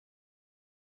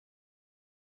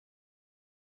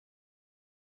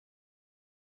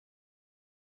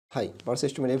Hi, first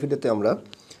estimate এই ভিডিওতে আমরা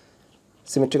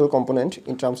symmetrical component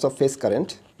in terms of phase current,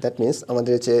 that means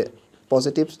আমাদের যে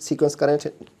positive sequence current,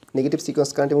 negative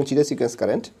sequence current এবং জিরো সিকোয়েন্স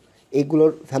কারেন্ট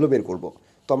এইগুলোর ভ্যালু বের করব।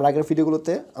 তো আমরা আগের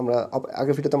ভিডিওতে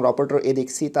আমরা অপারেটর এ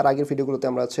দেখছি, তার আগের ভিডিওগুলোতে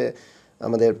আমরা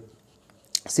আমাদের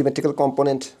সিমেট্রিক্যাল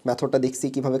কম্পোনেন্ট মেথডটা দেখছি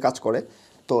কীভাবে কাজ করে।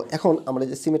 তো এখন আমরা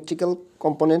যে সিমেট্রিক্যাল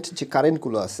কম্পোনেন্ট যে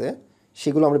কারেন্টগুলো আছে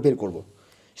সেগুলো আমরা বের করব।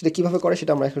 সেটা কীভাবে করে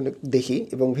সেটা আমরা এখন দেখি,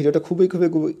 এবং ভিডিওটা খুবই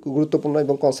গুরুত্বপূর্ণ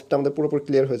এবং কনসেপ্টটা আমাদের পুরোপুরি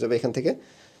ক্লিয়ার হয়ে যাবে এখান থেকে।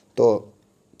 তো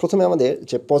প্রথমে আমাদের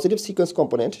যে পজিটিভ সিকোয়েন্স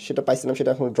কম্পোনেন্ট সেটা পাইছিলাম, সেটা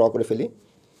এখন ড্র করে ফেলি।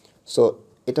 সো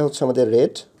এটা হচ্ছে আমাদের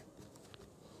রেড,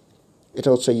 এটা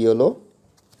হচ্ছে ইয়েলো,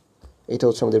 এটা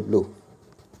হচ্ছে আমাদের ব্লু।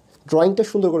 ড্রয়িংটা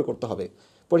সুন্দর করে করতে হবে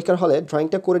পরীক্ষার হলে।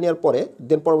 ড্রয়িংটা করে নেওয়ার পরে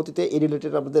দেন পরবর্তীতে এই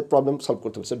রিলেটেড আমাদের প্রবলেম সলভ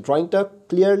করতে হবে। সো ড্রয়িংটা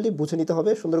ক্লিয়ারলি বুঝে নিতে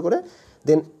হবে সুন্দর করে,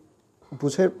 দেন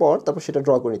বুঝার পর তারপর সেটা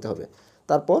ড্র করে নিতে হবে।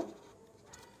 তারপর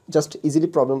জাস্ট ইজিলি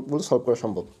প্রবলেমগুলো সলভ করা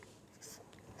সম্ভব।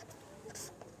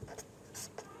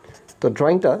 তো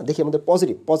ড্রয়িংটা দেখি আমাদের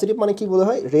পজিটিভ মানে কি বলা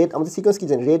হয়, রেড, আমাদের সিকোয়েন্স কি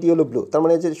জানি, রেড ইয়েলো ব্লু, তার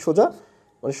মানে যে সোজা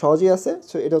মানে সহজেই আছে।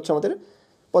 সো এটা হচ্ছে আমাদের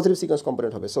পজিটিভ সিকোয়েন্স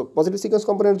কম্পোনেন্ট হবে। সো পজিটিভ সিকোয়েন্স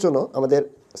কম্পোনেন্টের জন্য আমাদের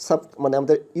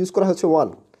আমাদের ইউজ করা হচ্ছে 1।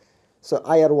 সো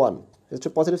IR1 হচ্ছে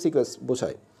পজিটিভ সিকোয়েন্স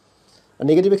বোঝায়।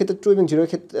 নেগেটিভের ক্ষেত্রে 2 এবং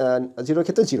জিরোর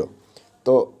ক্ষেত্রে 0।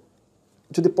 তো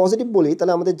যদি পজিটিভ বলি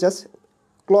তাহলে আমাদের জাস্ট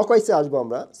ক্লকওয়াইজে আসবো।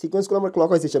 আমরা সিকোয়েন্সগুলো আমরা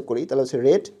ক্লকওয়াইজ হিসাব করি, তাহলে হচ্ছে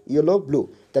red yellow blue,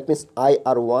 that means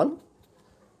IR1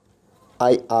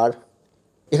 IR,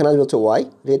 এখানে আসবে হচ্ছে ওয়াই,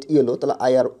 রেড ইয়েলো, তাহলে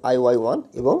IY1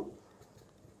 এবং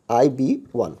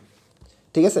IB1।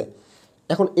 ঠিক আছে।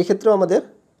 এখন এক্ষেত্রেও আমাদের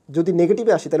যদি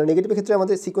নেগেটিভে আসি তাহলে নেগেটিভের ক্ষেত্রে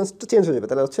আমাদের সিকোয়েন্সটা চেঞ্জ হয়ে যাবে।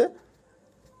 তাহলে হচ্ছে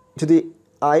যদি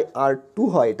IR2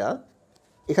 হয়, এটা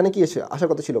এখানে কি এসে আসার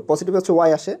কথা ছিল, পজিটিভে হচ্ছে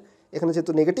ওয়াই আসে, এখানে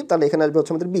যেহেতু নেগেটিভ তাহলে এখানে আসবে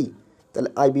হচ্ছে আমাদের বি, তাহলে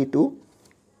IB2।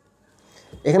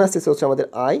 এখানে আসতেছে হচ্ছে আমাদের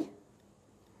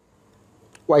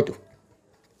IY2।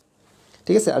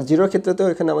 ঠিক আছে। আর জিরোর ক্ষেত্রে তো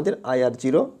এখানে আমাদের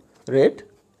IR0 রেড,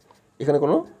 এখানে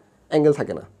কোনো অ্যাঙ্গেল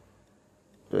থাকে না,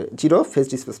 জিরো ফেজ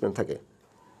ডিসপ্লেসমেন্ট থাকে,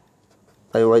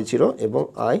 IY0 এবং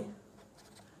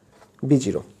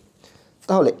IB0।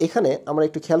 তাহলে এখানে আমরা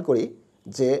একটু খেয়াল করি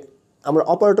যে আমরা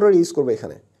অপারেটর ইউজ করবো।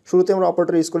 এখানে শুরুতে আমরা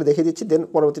অপারেটর ইউজ করে দেখিয়ে দিচ্ছি, দেন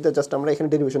পরবর্তীতে জাস্ট আমরা এখানে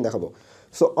ডেরিভেশন দেখাবো।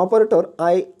 সো অপারেটর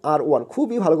IR1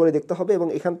 খুবই ভালো করে দেখতে হবে, এবং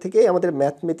এখান থেকে আমাদের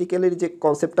ম্যাথমেটিক্যালের যে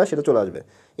কনসেপ্টটা সেটা চলে আসবে।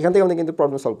 এখান থেকে আমাদের কিন্তু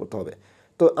প্রবলেম সলভ করতে হবে।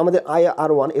 তো আমাদের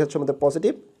IR1 এটা হচ্ছে আমাদের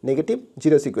পজিটিভ, নেগেটিভ,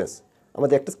 জিরো সিকোয়েন্স।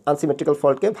 আমাদের একটা আনসিমেট্রিক্যাল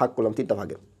ফল্টকে ভাগ করলাম 3টা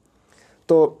ভাগে।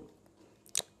 তো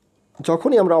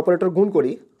যখনই আমরা অপারেটর গুণ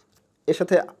করি, এর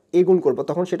সাথে এ গুণ করবো,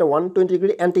 তখন সেটা 120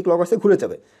 ডিগ্রি অ্যান্টি ক্লকওয়াইজে ঘুরে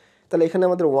যাবে। তাহলে এখানে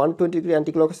আমাদের 120 ডিগ্রি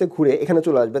অ্যান্টি ক্লকওয়াইজে ঘুরে এখানে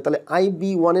চলে আসবে। তাহলে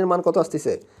IB1 এর মান কত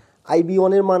আসতেছে?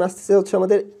 IB1 এর মান আসতেছে হচ্ছে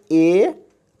আমাদের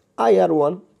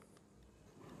IR1।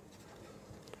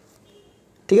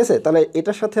 ঠিক আছে। তাহলে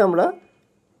এটার সাথে আমরা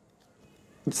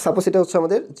সাপোজ এটা হচ্ছে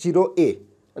আমাদের 0A,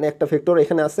 মানে একটা ভেক্টর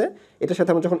এখানে আছে, এটার সাথে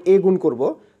আমরা যখন এ গুণ করব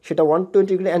সেটা 120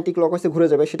 ডিগ্রি অ্যান্টি ক্লকওয়াইজে ঘুরে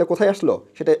যাবে। সেটা কোথায় আসলো?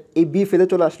 সেটা এই বি ফেজে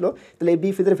চলে আসলো। তাহলে এই বি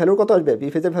ফেজের ভ্যালু কত আসবে? বি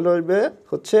ফেজের ভ্যালু আসবে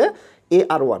হচ্ছে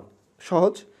AR1।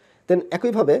 সহজ। দেন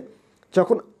একইভাবে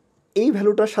যখন এই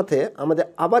ভ্যালুটার সাথে আমাদের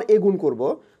আবার এ গুণ করব,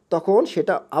 তখন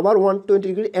সেটা আবার 120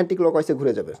 ডিগ্রি অ্যান্টি ক্লকওয়াইজে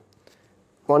ঘুরে যাবে,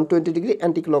 120 ডিগ্রি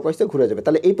অ্যান্টি ক্লকওয়াইজে ঘুরে যাবে।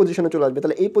 তাহলে এই পজিশনে চলে আসবে।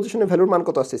 তাহলে এই পজিশনের ভ্যালুর মান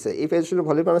কত আসতেছে? এই পজিশনের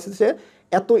ভ্যালুর মান আসতেছে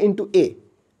এত ইন্টু এ।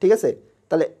 ঠিক আছে।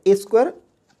 তাহলে A²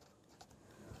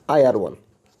 IR1।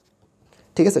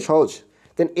 ঠিক আছে, সহজ।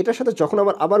 দেন এটার সাথে যখন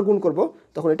আবার গুণ করব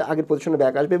তখন এটা আগের পজিশনে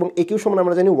ব্যাক আসবে, এবং একিউ সমান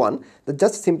আমরা জানি 1,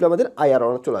 জাস্ট সিম্পলি আমাদের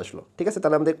IR1 চলে আসলো। ঠিক আছে।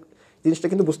 তাহলে আমাদের জিনিসটা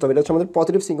কিন্তু বুঝতে হবে, এটা হচ্ছে আমাদের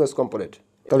পজিটিভ সিকোয়েন্স কম্পোনেন্ট।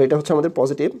 তাহলে এটা হচ্ছে আমাদের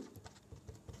পজিটিভ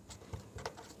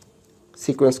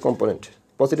সিকোয়েন্স কম্পোনেন্ট,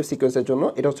 পজিটিভ সিকোয়েন্সের জন্য।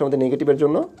 এটা হচ্ছে আমাদের নেগেটিভের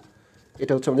জন্য,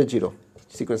 এটা হচ্ছে আমাদের জিরো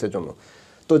সিকোয়েন্সের জন্য।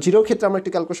 তো জিরোর ক্ষেত্রে আমরা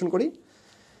একটু ক্যালকুলেশন করি।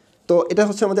 তো এটা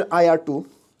হচ্ছে আমাদের IR2,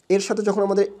 এর সাথে যখন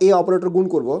আমাদের এ অপারেটর গুণ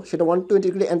করব সেটা 120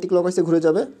 ডিগ্রি অ্যান্টি ক্লকওয়াইজে ঘুরে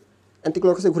যাবে, অ্যান্টি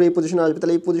ক্লকওয়াইজে ঘুরে এই পজিশনে আসবে।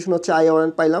 তাহলে এই পজিশন হচ্ছে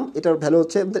IR1 পাইলাম, এটার ভ্যালু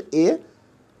হচ্ছে আমাদের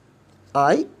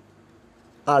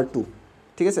AIR2।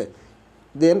 ঠিক আছে।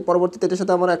 দেন পরবর্তীতে এটার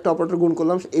সাথে আমরা একটা অপারেটর গুণ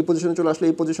করলাম, এই পজিশনে চলে আসলো।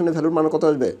 এই পজিশনের ভ্যালুর মান কত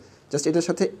আসবে? জাস্ট এটার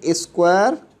সাথে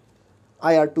A²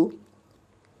 IR2।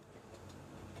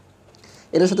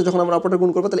 এটার সাথে যখন আমরা অপারেটর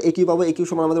গুণ করবো তাহলে একিউ পাবো, একিউ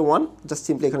সমান আমাদের 1, জাস্ট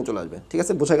সিম্পলি এখানে চলে আসবে। ঠিক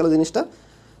আছে, বোঝা গেল জিনিসটা?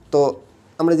 তো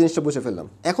আমরা জিনিসটা বুঝে ফেললাম।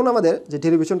 এখন আমাদের যে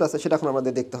ডেরিভেশনটা আছে সেটা এখন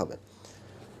আমাদের দেখতে হবে।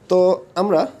 তো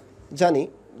আমরা জানি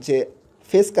যে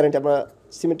ফেজ কারেন্ট, আমরা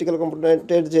সিমেট্রিক্যাল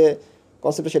কম্পোনেন্টের যে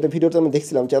কনসেপ্টটা সেটা ভিডিওতে আমরা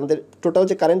দেখছিলাম যে আমাদের টোটাল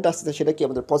যে কারেন্ট আসছে সেটা কি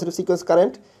আমাদের positive sequence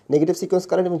current, negative sequence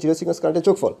current এবং জিরো সিকোয়েন্স কারেন্টের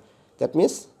যোগফল। That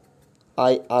means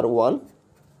IR1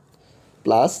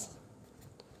 plus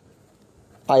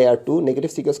IR2 negative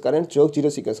sequence current যোগ জিরো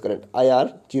সিকোয়েন্স কারেন্ট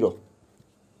IR0।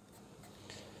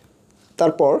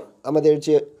 তারপর আমাদের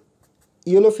যে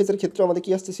ইয়েলো ফেজের ক্ষেত্রে আমাদের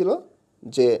কি আসতেছিল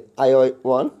যে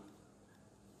IY1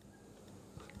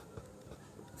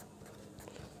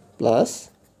 plus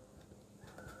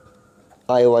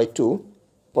IY2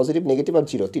 positive negative আর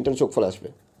জিরো তিনটার যোগফল আসবে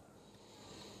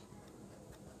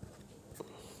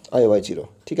IY0।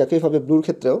 ঠিক একইভাবে ব্লুর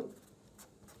ক্ষেত্রেও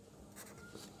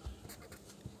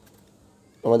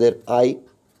আমাদের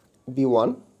IB1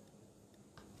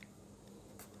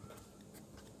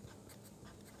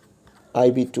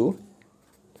 IB2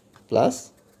 প্লাস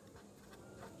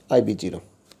IB0।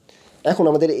 এখন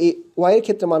আমাদের এই ওয়াইয়ের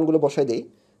ক্ষেত্রে মানগুলো বসাই দেই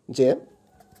যে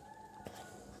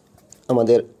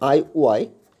আমাদের IY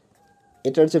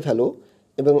এটার যে ভ্যালু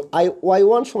এবং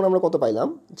IY1 সমান আমরা কত পাইলাম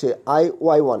যে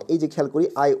IY1 এই যে খেয়াল করি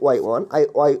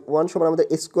IY1 সমান আমাদের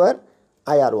স্কোয়ার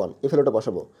IR1 এই ভ্যালুটা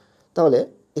বসাবো। তাহলে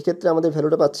এক্ষেত্রে আমাদের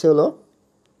ভ্যালুটা পাচ্ছে হলো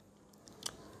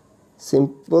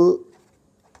simple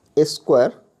square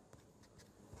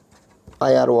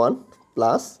IR1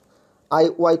 plus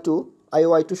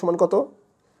IY2 সমান কত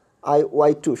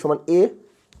IY2 সমান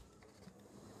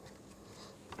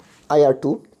IR2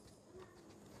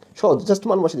 সহজ জাস্ট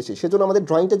মান বসে দিচ্ছি সেজন্য আমাদের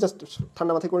ড্রয়িংটা জাস্ট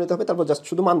ঠান্ডা মাথায় করে নিতে হবে তারপর জাস্ট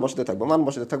শুধু মান বসাতে থাকবো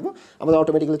আমাদের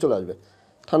অটোমেটিক্যালি চলে আসবে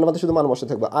ঠান্ডা মাথায় শুধু মান বসাতে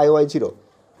থাকবো IY0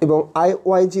 এবং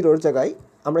IY0-র জায়গায়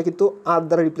আমরা কিন্তু আর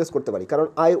দ্বারা রিপ্লেস করতে পারি কারণ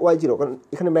IY0 কারণ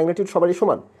এখানে ম্যাগনিটিউড সবারই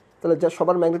সমান তাহলে যা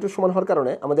সবার ম্যাগনিটিউড সমান হওয়ার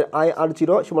কারণে আমাদের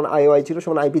IR0 সমান IY0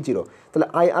 সমান IB0 তাহলে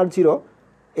IR0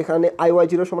 এখানে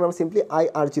IY0 সমান আমরা সিম্পলি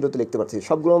IR0-তে লিখতে পারছি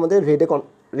সবগুলো আমাদের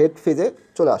রেড ফেজে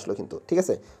চলে আসলো কিন্তু ঠিক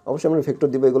আছে অবশ্যই আমরা ভেক্টর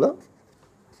দিব এগুলো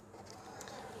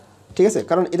ঠিক আছে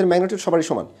কারণ এদের ম্যাগনিটিউড সবারই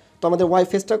সমান তো আমাদের ওয়াই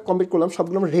ফেজটা কমপ্লিট করলাম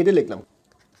সবগুলো আমরা রেডে লিখলাম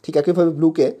ঠিক একইভাবে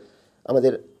ব্লুকে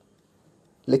আমাদের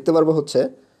লিখতে পারবো হচ্ছে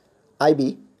IB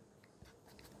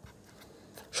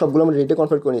সবগুলো আমরা রেডে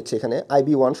কনভার্ট করে নিচ্ছি এখানে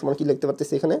IB1 সমান কি লিখতে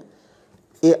পারতেছি এখানে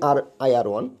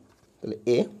IR1 তাহলে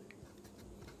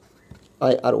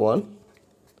IR1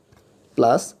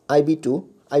 প্লাস IB2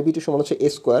 সমান হচ্ছে A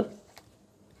square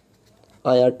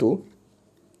IR2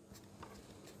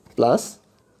 plus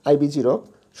IB0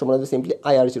 সমান হচ্ছে সিম্পলি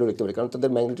IR0 লিখতে পারি কারণ তাদের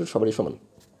ম্যাগনিটিউড সবারই সমান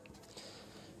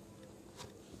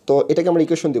তো এটাকে আমরা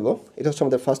ইকুয়েশন দিব এটা হচ্ছে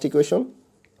আমাদের ফার্স্ট ইকুয়েশন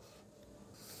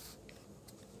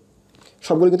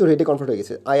সবগুলো কিন্তু রেডে কনভার্ট হয়ে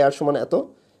গেছে IR সমান এত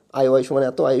IY সমান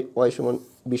এত IY সমান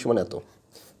B সমান এত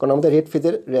কারণ আমাদের রেড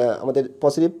ফেজের আমাদের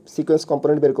পজিটিভ সিকোয়েন্স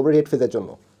কম্পোনেন্ট বের করবো রেড ফেজের জন্য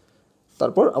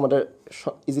তারপর আমাদের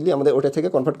ইজিলি আমাদের ওটা থেকে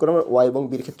কনভার্ট করে আমরা ওয়াই এবং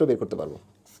বির ক্ষেত্রেও বের করতে পারবো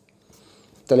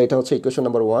তাহলে এটা হচ্ছে equation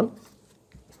number 1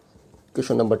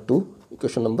 equation number 2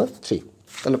 equation number 3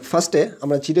 তাহলে ফার্স্টে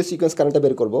আমরা জিরো সিকোয়েন্স কারেন্টটা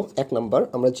বের করব এক নাম্বার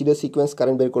আমরা জিরো সিকোয়েন্স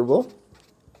কারেন্ট বের করব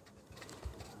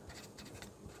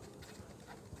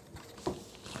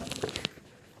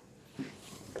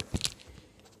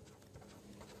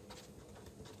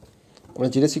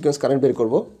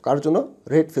কার জন্য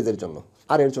রেড ফেজের জন্য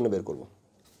আর এর জন্য বের করব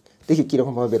দেখি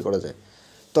কীরকমভাবে বের করা যায়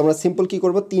তো আমরা সিম্পল কী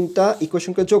করব তিনটা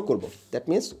ইকুয়েশনকে যোগ করব দ্যাট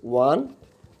মিনস 1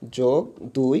 যোগ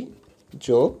 2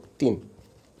 যোগ 3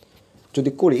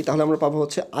 যদি করি তাহলে আমরা পাবো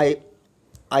হচ্ছে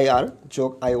IR যোগ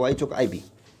IY যোগ IB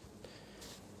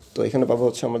তো এখানে পাবো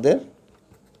হচ্ছে আমাদের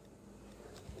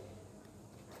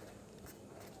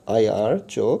IR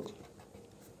যোগ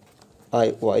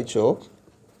IY যোগ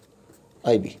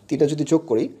IB তিনটা যদি যোগ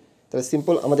করি তাহলে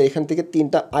সিম্পল আমাদের এখান থেকে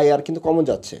তিনটা IR কিন্তু কমন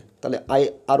যাচ্ছে তাহলে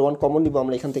IR1 কমন নিব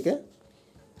আমরা এখান থেকে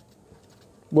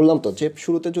বললাম তো যে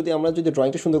শুরুতে যদি আমরা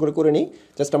ড্রয়িংটা সুন্দর করে নিই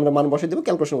জাস্ট আমরা মান বসে দেবো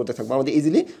ক্যালকুলেশন করতে থাকবো আমাদের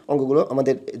ইজিলি অঙ্কগুলো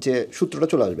আমাদের যে সূত্রটা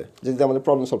চলে আসবে যদি আমাদের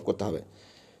প্রবলেম সলভ করতে হবে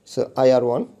সো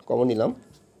IR1 কমন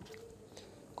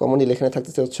নিলে এখানে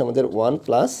থাকতেছে হচ্ছে আমাদের 1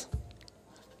 plus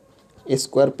A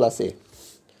square plus A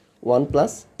 1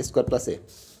 plus A square plus A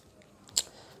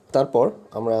তারপর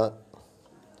আমরা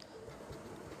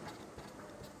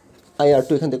IR2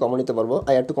 এখান থেকে কমন নিতে পারবো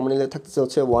IR2 কমন নিলে থাকতেছে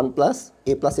হচ্ছে 1 plus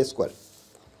A plus A square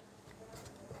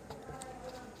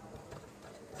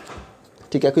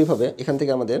ঠিক একইভাবে এখান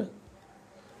থেকে আমাদের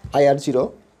IR0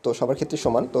 তো সবার ক্ষেত্রে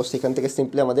সমান তো সেখান থেকে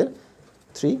সিম্পলি আমাদের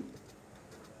 3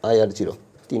 IR0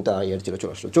 তিনটা IR0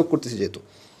 চলে আসলো যোগ করতেছি যেহেতু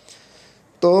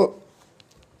তো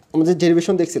আমাদের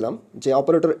ডেরিভেশন দেখছিলাম যে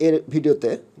অপারেটর এর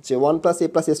ভিডিওতে যে 1 plus A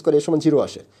plus A square এর সমান 0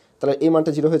 আসে তাহলে এই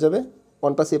মানটা 0 হয়ে যাবে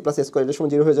 1 plus A plus A square এর সমান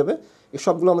 0 হয়ে যাবে এই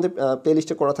সবগুলো আমাদের প্লে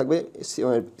লিস্টে করা থাকবে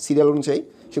সিরিয়াল অনুযায়ী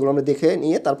সেগুলো আমরা দেখে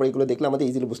নিয়ে তারপর এগুলো দেখলে আমাদের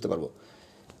ইজিলি বুঝতে পারবো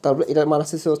তারপর এটার মান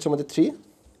আসছে হচ্ছে আমাদের 3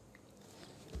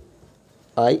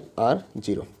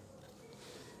 IR0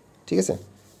 ঠিক আছে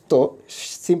তো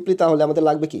সিম্পলি তাহলে আমাদের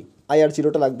লাগবে কি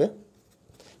IR0টা লাগবে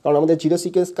কারণ আমাদের জিরো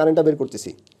সিকোয়েন্স কারেন্টটা বের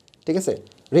করতেছি ঠিক আছে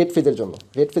রেড ফেজের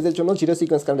জন্য জিরো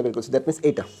সিকোয়েন্স কারেন্টটা বের করছি দ্যাট মিনস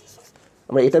এইটা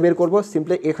আমরা এটা বের করবো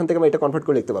সিম্পলি এখান থেকে আমরা এটা কনভার্ট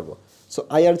করে লিখতে পারবো সো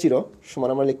IR0 সমান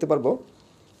আমরা লিখতে পারবো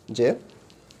যে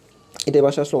এটা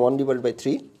বাসা আসলো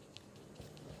 1/3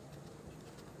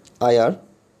 IR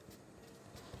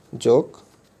যোগ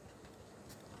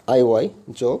IY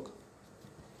যোগ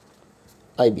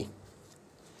আইবি।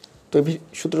 তো এই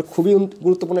সূত্র খুবই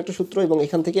গুরুত্বপূর্ণ একটা সূত্র এবং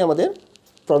এখান থেকে আমাদের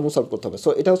প্রবলেম সলভ করতে হবে। সো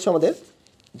এটা হচ্ছে আমাদের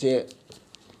যে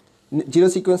জিরো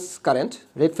সিকোয়েন্স কারেন্ট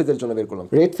রেড ফেজের জন্য বের করলাম।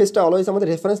 রেড ফেজটা অলওয়েজ আমাদের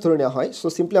রেফারেন্স ধরে নেওয়া হয়। সো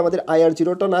সিম্পলি আমাদের আই আর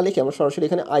জিরোটা না লিখে আমরা সরাসরি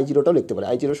এখানে আই জিরোটাও লিখতে পারি।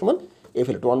 আই জিরো সমান এই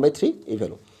ভ্যালু 1/3 এই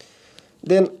ভ্যালু।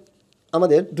 দেন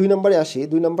আমাদের 2 নম্বরে আসি।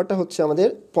 2 নম্বরটা হচ্ছে আমাদের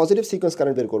পজিটিভ সিকোয়েন্স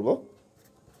কারেন্ট বের করব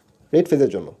রেড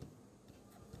ফেজের জন্য।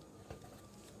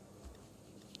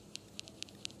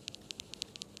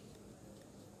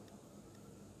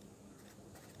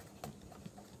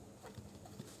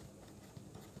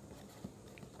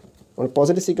 আমরা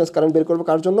পজিটিভ সিকোয়েন্স কারেন্ট বের করবো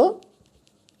কার জন্য?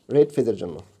 রেড ফেজের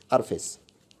জন্য, আর ফেজ।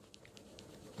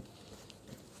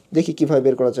 দেখি কিভাবে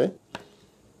বের করা যায়।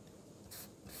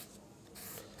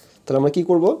 তাহলে আমরা কি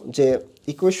করব যে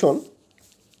ইকুয়েশন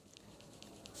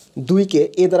 2-কে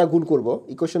এ দ্বারা গুণ করব,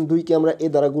 ইকুয়েশন 2-কে আমরা এ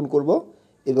দ্বারা গুণ করব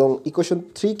এবং ইকুয়েশন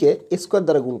 3-কে এ স্কোয়ার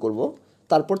দ্বারা গুণ করব,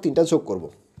 তারপর 3টা যোগ করব।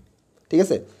 ঠিক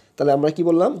আছে? তাহলে আমরা কি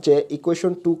বললাম যে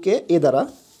ইকুয়েশন 2-কে এ দ্বারা,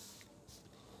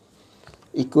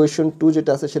 ইকুয়েশন 2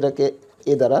 যেটা আছে সেটাকে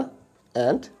এ দ্বারা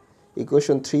অ্যান্ড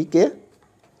ইকুয়েশন 3-কে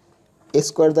এ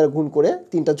স্কোয়ার দ্বারা গুণ করে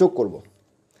 3টা যোগ করব।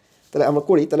 তাহলে আমরা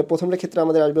করি। তাহলে প্রথমটার ক্ষেত্রে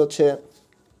আমাদের আসবে হচ্ছে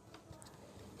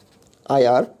আই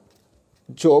আর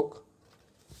যোগ,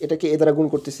 এটাকে এ দ্বারা গুণ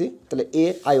করতেছি, তাহলে এ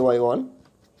আই ওয়াই 1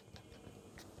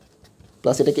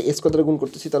 প্লাস এটাকে এ স্কোয়ার দ্বারা গুণ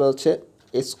করতেছি, তাহলে হচ্ছে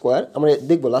এ স্কোয়ার। আমরা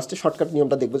দেখবো লাস্টে শর্টকাট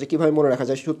নিয়মটা দেখবো যে কীভাবে মনে রাখা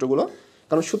যায় সূত্রগুলো,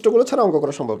 কারণ সূত্রগুলো ছাড়া অঙ্ক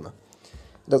করা সম্ভব না।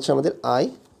 এটা হচ্ছে আমাদের আই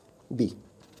বি।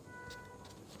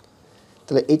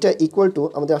 তাহলে এইটা ইকুয়াল টু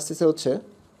আমাদের আসতেছে হচ্ছে,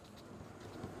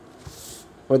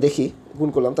 আমরা দেখি গুণ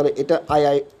করলাম, তাহলে এটা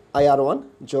আই আর 1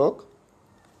 যোগ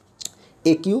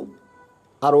এ কিউ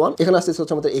আর 1, এখানে আসতেছে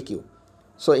হচ্ছে আমাদের এ কিউ।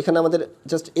 সো এখানে আমাদের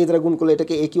জাস্ট এ দ্বারা গুণ করলে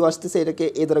এটাকে এ কিউ আসতেছে, এটাকে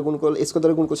এ দ্বারা গুণ করলে স্কোয়ার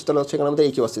দ্বারা গুণ করছে, তাহলে হচ্ছে এখানে আমাদের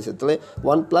এ কিউ আসতেছে। তাহলে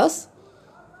 1 প্লাস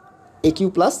এ কিউ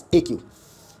প্লাস এ কিউ,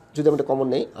 যদি আমরা কমন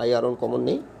নেই, আই আর 1 কমন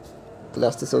নেই, তাহলে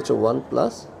আসতেছে হচ্ছে 1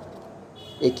 প্লাস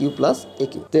এ কিউ প্লাস এ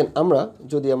কিউ। দেন আমরা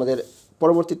যদি আমাদের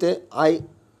পরবর্তীতে আই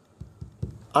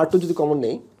আর 2 যদি কমন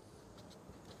নেই,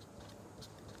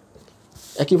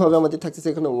 একইভাবে আমাদের থাকতেছে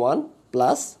এখানে 1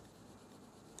 প্লাস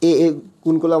এ এ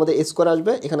গুণ করলে আমাদের এ স্কোয়ার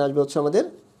আসবে, এখানে আসবে হচ্ছে আমাদের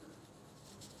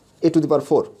এ টু দি পাওয়ার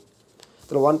 4।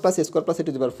 তাহলে 1 plus A square plus A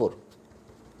to the power 4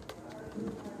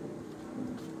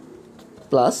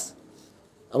 plus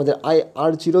আমাদের আই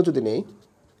আর 0 যদি নেই,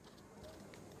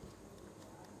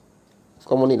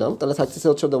 কমন নিলাম, তাহলে থাকতেছে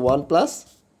হচ্ছে 1 প্লাস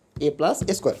এ প্লাস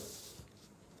এ স্কোয়ার।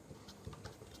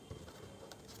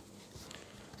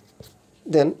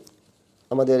 দেন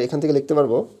আমাদের এখান থেকে লিখতে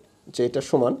পারবো যে এটা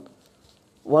সমান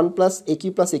 1 প্লাস এ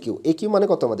কিউ প্লাস এ কিউ। এ কিউ মানে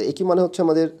কত আমাদের? এ কিউ মানে হচ্ছে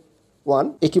আমাদের 1,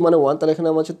 এ কিউ মানে 1, তাহলে এখানে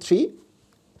আমার হচ্ছে 3,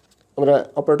 আমরা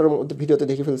অপারেটরের মধ্যে ভিডিওতে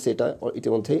দেখে ফেলছি এটা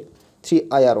ইতিমধ্যেই, 3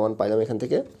 আই আর 1 পাইলাম এখান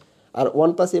থেকে। আর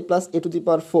 1 plus A to the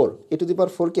power 4, A to the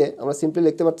পাওয়ার 4-কে আমরা সিম্পলি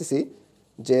লিখতে পারতেছি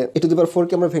যে এ টু দি পাওয়ার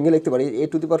 4-কে আমরা ভেঙে লিখতে পারি এ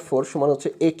টু দি পাওয়ার 4 সমান হচ্ছে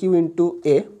এ কিউ ইন্টু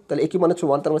এ। তাহলে এ কিউ মানে হচ্ছে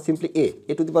 1, তার মানে সিম্পলি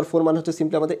এ টু দি পাওয়ার 4 মানে হচ্ছে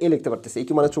সিম্পলি আমাদের এ লিখতে পারতেছি, এ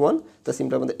কিউ মানে হচ্ছে 1, তাহলে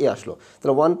সিম্পলি আমাদের এ আসলো।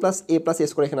 তাহলে 1 প্লাস এ প্লাস এ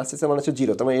স্কোয়ার এখানে আসতেছে মানে হচ্ছে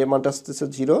 0, তার মানে এর মানটা আসতেছে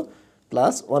 0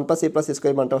 প্লাস 1 প্লাস এ প্লাস এ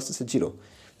স্কোয়ার মানটা আসতেছে 0।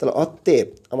 তাহলে অতএব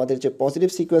আমাদের যে পজিটিভ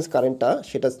সিকোয়েন্স কারেন্টটা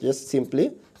সেটা জাস্ট সিম্পলি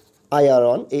আই আর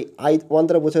 1, এই আই 1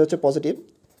 দ্বারা বোঝা যাচ্ছে পজিটিভ,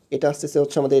 এটা আসতেছে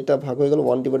হচ্ছে আমাদের এটা ভাগ হয়ে গেল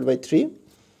 1/3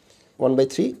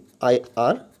 I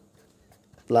R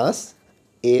plus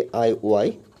A I Y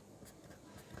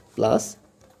plus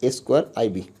A square I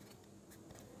B.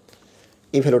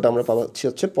 এই ভ্যালুটা আমরা পাচ্ছি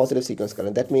হচ্ছে positive sequence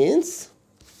current. That means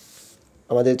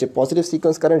আমাদের যে পজিটিভ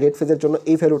সিকোয়েন্স কারেন্ট রেড ফেজের জন্য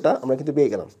এই ভ্যালুটা আমরা কিন্তু পেয়ে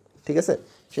গেলাম। ঠিক আছে?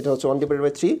 সেটা হচ্ছে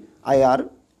 1/3 I R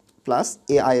plus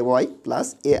A I Y plus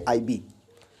A I B.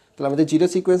 তাহলে আমাদের জিরো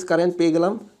সিকোয়েন্স কারেন্ট পেয়ে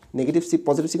গেলাম,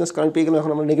 পজিটিভ সিকোয়েন্স কারেন্ট পেয়ে গেলাম।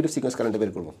 এখন আমরা নেগেটিভ সিকোয়েন্স কারেন্টটা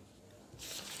বের করব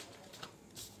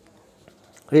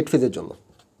রেড ফেজের জন্য।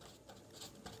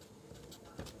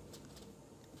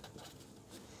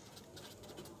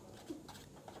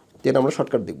 যেটা আমরা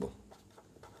শর্টকাট দেখব।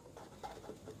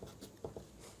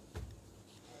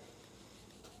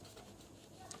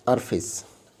 আর ফেজ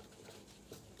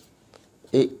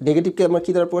এই নেগেটিভকে আমরা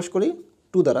কী দ্বারা প্রকাশ করি?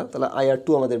 2 দ্বারা। তাহলে আই আর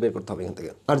 2 আমাদের বের করতে হবে এখান থেকে।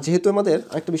 আর যেহেতু আমাদের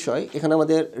আরেকটা বিষয়, এখানে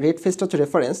আমাদের রেড ফেজটা হচ্ছে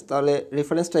রেফারেন্স, তাহলে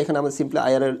রেফারেন্সটা এখানে আমাদের সিম্পলি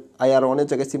আই আর 1-এর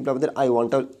জায়গায় সিম্পলি আমাদের আই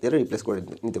 1টা এর রিপ্লেস করে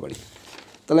নিতে পারি।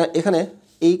 তাহলে এখানে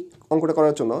এই অঙ্কটা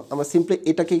করার জন্য আমরা সিম্পলি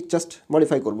এটাকে জাস্ট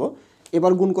মডিফাই করব।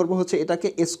 এবার গুণ করব হচ্ছে এটাকে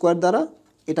এ স্কোয়ার দ্বারা,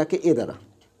 এটাকে এ দ্বারা।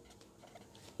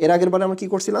 এর আগের বারে আমরা কী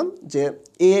করছিলাম যে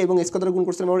এ এবং এ স্কোয়ার দ্বারা গুণ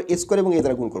করছিলাম, আমরা এ স্কোয়ার এবং এ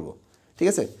দ্বারা গুণ করব। ঠিক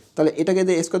আছে? তাহলে এটাকে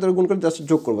দিয়ে এ স্কোয়ার দ্বারা গুণ করে জাস্ট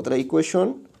যোগ করবো। তাহলে ইকুয়েশন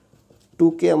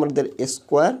 2-কে আমাদের এ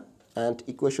স্কোয়ার অ্যান্ড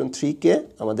ইকুয়েশন 3-কে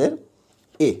আমাদের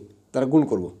এ দ্বারা গুণ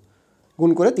করব,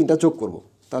 গুণ করে 3টা যোগ করব।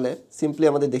 তাহলে সিম্পলি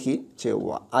আমাদের দেখি যে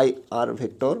I R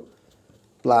vector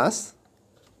plus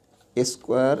A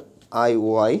square I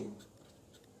Y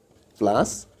plus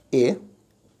A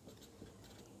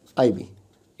IB,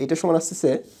 এটা সমান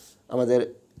আসতেছে আমাদের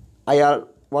আই আর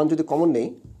ওয়ান যদি কমন নেই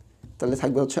তাহলে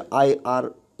থাকবে হচ্ছে আই আর,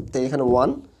 তাই এখানে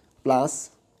 1 plus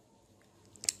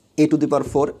A to the power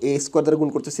 4, A square দ্বারা গুণ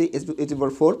করতেছি এ টু দি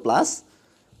পাওয়ার 4 প্লাস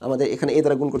আমাদের এখানে এ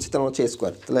দ্বারা গুণ করছি তার হচ্ছে এ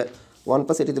স্কোয়ার, তাহলে 1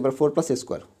 plus A to the power 4 plus A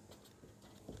square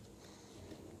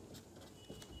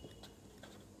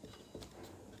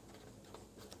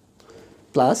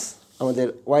plus আমাদের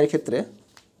ওয়াইয়ের ক্ষেত্রে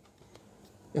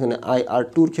এখানে আই আর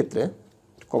টুর ক্ষেত্রে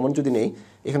কমন যদি নেই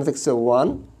এখানে থাকছে 1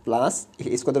 প্লাস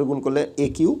এ স্কোয়ার দ্বারা গুণ করলে এ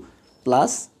কিউ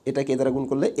প্লাস এটাকে এ দ্বারা গুণ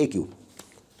করলে এ কিউ,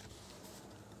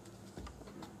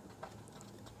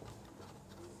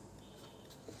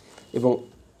 এবং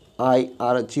আই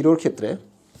আর জিরোর ক্ষেত্রে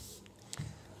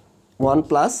 1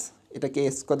 প্লাস এটাকে এ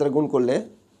স্কোয়ার দ্বারা গুণ করলে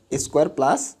এ স্কোয়ার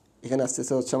প্লাস এখানে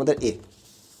আসতেছে হচ্ছে আমাদের এ।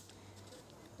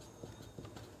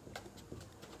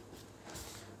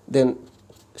 দেন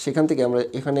সেখান থেকে আমরা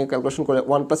এখানে ক্যালকুলেশন করে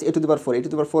 1 plus A to the power 4, A to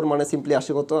the পাওয়ার 4 মানে সিম্পলি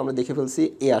আসে কত, আমরা দেখে ফেলছি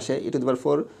এ আসে, এ টু দি পাওয়ার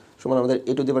 4 সমান আমাদের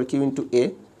এ to the power Q into এ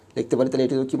লিখতে পারি, তাহলে এ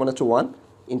টু দি কিউ মানে হচ্ছে 1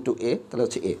 ইন্টু এ, তাহলে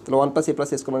হচ্ছে এ, তাহলে 1 প্লাস এ প্লাস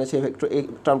এ স্কোয়ার মানে সেই ভেক্টর এই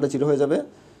টার্মটা 0 হয়ে যাবে।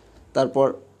 তারপর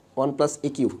 1 প্লাস এ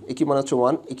কিউ মানে হচ্ছে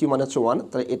 1, এ কিউ মানে হচ্ছে 1,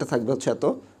 তাহলে এটা থাকবে হচ্ছে এত,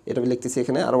 এটা আমি লিখতেছি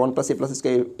এখানে, আর 1 প্লাস এ প্লাস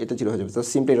স্কোয়ার এটা 0 হয়ে যাবে, তো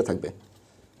সিম্পলি এটা থাকবে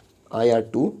আই আর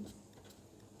 2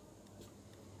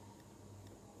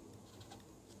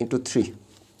 ইন্টু 3।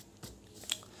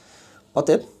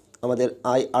 অতএব আমাদের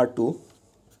আই আর 2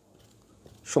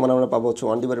 সমান আমরা পাবো হচ্ছে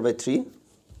 1/3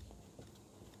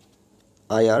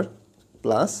 I R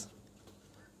plus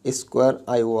square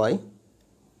I Y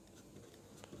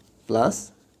plus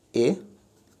A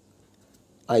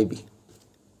IB,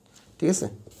 ঠিক আছে।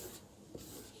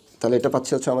 তাহলে এটা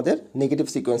পাচ্ছে হচ্ছে আমাদের নেগেটিভ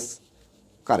সিকোয়েন্স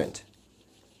কারেন্ট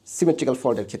সিমেট্রিক্যাল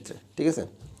ফল্টের ক্ষেত্রে, ঠিক আছে।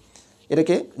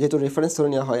 এটাকে যেহেতু রেফারেন্স ধরে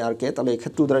নেওয়া হয় আর কে, তাহলে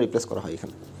এক্ষেত্রে 2 দ্বারা রিপ্লেস করা হয়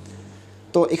এখানে।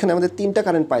 তো এখানে আমাদের 3টা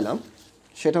কারেন্ট পাইলাম,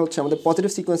 সেটা হচ্ছে আমাদের পজিটিভ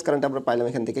সিকোয়েন্স কারেন্ট আমরা পাইলাম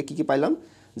এখান থেকে। কী কী পাইলাম,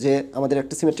 যে আমাদের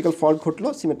একটা সিমেট্রিক্যাল ফল্ট ঘটলো,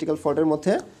 সিমেট্রিক্যাল ফল্টের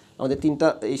মধ্যে আমাদের 3টা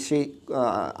এই সেই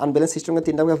আনব্যালেন্স সিস্টেমকে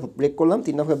 3টা ভাগে ব্রেক করলাম,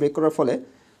 3টা ভাগে ব্রেক করার ফলে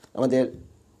আমাদের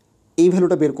এই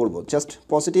ভ্যালুটা বের করব, জাস্ট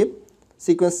পজিটিভ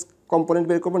সিকোয়েন্স কম্পোনেন্ট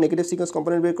বের করবো, নেগেটিভ সিকোয়েন্স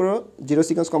কম্পোনেন্ট বের করবো, জিরো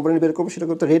সিকোয়েন্স কম্পোনেন্ট বের করবো, সেটা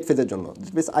করতে রেড ফেজের জন্য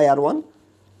প্লিজ আই আর 1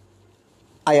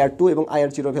 আই আর 2 এবং আই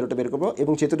আর 0 ভ্যালুটা বের করবো,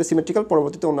 এবং যেহেতু এটা সিমেট্রিক্যাল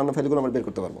পরবর্তীতে অন্যান্য ভ্যালুগুলো আমরা বের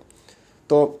করতে পারবো।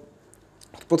 তো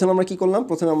প্রথমে আমরা কী করলাম,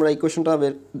 প্রথমে আমরা ইকুয়েশনটা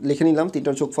লিখে নিলাম,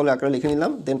 3টার যোগফলে আকারে লিখে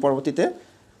নিলাম। দেন পরবর্তীতে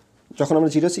যখন আমরা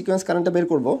জিরো সিকোয়েন্স কারেন্টটা বের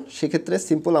করবো সেক্ষেত্রে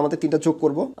সিম্পল আমাদের 3টা যোগ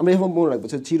করবো, আমরা এভাবে মনে রাখবো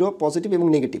যে জিরো, পজিটিভ এবং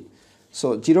নেগেটিভ। সো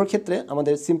জিরোর ক্ষেত্রে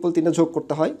আমাদের সিম্পল 3টা যোগ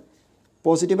করতে হয়,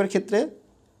 পজিটিভের ক্ষেত্রে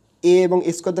এ এবং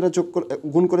এ স্কোয়ার দ্বারা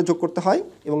গুণ করে যোগ করতে হয়,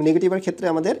 এবং নেগেটিভের ক্ষেত্রে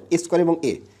আমাদের এ স্কোয়ার এবং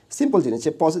এ। সিম্পল জিনিস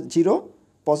যে জিরো,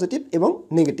 পজিটিভ এবং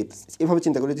নেগেটিভ, এভাবে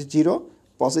চিন্তা করি যে জিরো,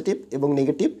 পজিটিভ এবং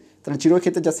নেগেটিভ। তাহলে জিরোর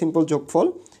ক্ষেত্রে যা সিম্পল যোগফল,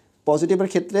 পজিটিভের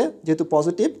ক্ষেত্রে যেহেতু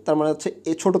পজিটিভ তার মানে হচ্ছে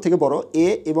এ ছোটো থেকে বড় এ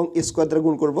এবং এ স্কোয়ার দ্বারা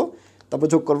গুণ করব, তারপর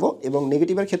যোগ করব, এবং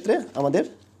নেগেটিভের ক্ষেত্রে আমাদের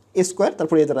এ স্কোয়ার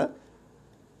তারপর এ দ্বারা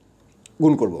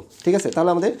গুণ করব, ঠিক আছে। তাহলে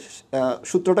আমাদের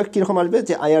সূত্রটা কীরকম আসবে,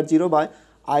 যে আই আর 0 বা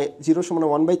আই 0 সমান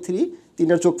 1/3,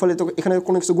 3টার যোগফলে, তো এখানে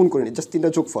কোনো কিছু গুণ করিনি, জাস্ট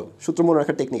 3টার যোগফল, সূত্র মনে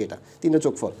রাখার টেকনিক এটা, 3টার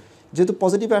যোগফল। যেহেতু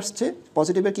পজিটিভ আসছে,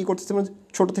 পজিটিভের কী করতেছে মানে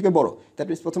ছোটো থেকে বড়, দ্যাট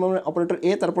মিনস প্রথমে আমরা অপারেটর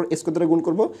এ তারপর এ স্কোয়ার দ্বারা গুণ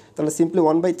করবো, তাহলে সিম্পলি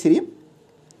 1/3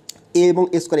 এ এবং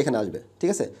এ স্কোয়ার এখানে আসবে, ঠিক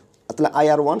আছে। তাহলে আই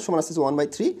আর 1 সমান আসছে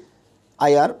 1/3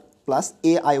 I R plus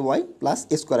A I Y plus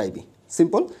A square IB.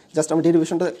 Simple, just আমরা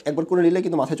ডেরিভেশনটা একবার করে নিলে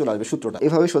কিন্তু মাথায় চলে আসবে সূত্রটা।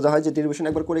 এভাবে সোজা হয় যে ডেরিভেশন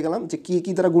একবার করে গেলাম, যে কী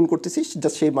কী দ্বারা গুণ করতেছি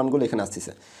জাস্ট সেই মানগুলো এখানে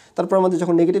আসতেছে। তারপর আমাদের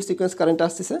যখন নেগেটিভ সিকোয়েন্স কারেন্ট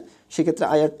আসতেছে সেক্ষেত্রে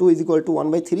আই আর 2 =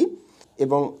 1/3,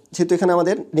 এবং যেহেতু এখানে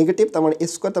আমাদের নেগেটিভ তার মানে এ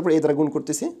স্কোয়ার তারপর এ দ্বারা গুণ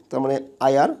করতেছি, তার মানে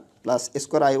I R plus A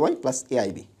square I Y plus A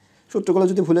IB. সূত্রগুলো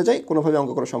যদি ভুলে যাই কোনোভাবে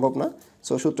অঙ্ক করা সম্ভব না।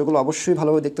 সো সূত্রগুলো অবশ্যই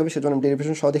ভালোভাবে দেখতে হবে, সেজন্য আমি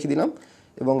ডেরিভেশন সহ দেখিয়ে দিলাম,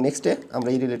 এবং নেক্সটে আমরা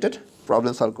এই রিলেটেড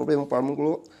প্রবলেম সলভ করবো, এবং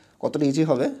প্রবলেমগুলো কতটা ইজি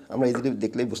হবে আমরা ইজিলি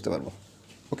দেখলেই বুঝতে পারবো।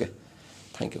 ওকে,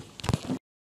 থ্যাংক ইউ।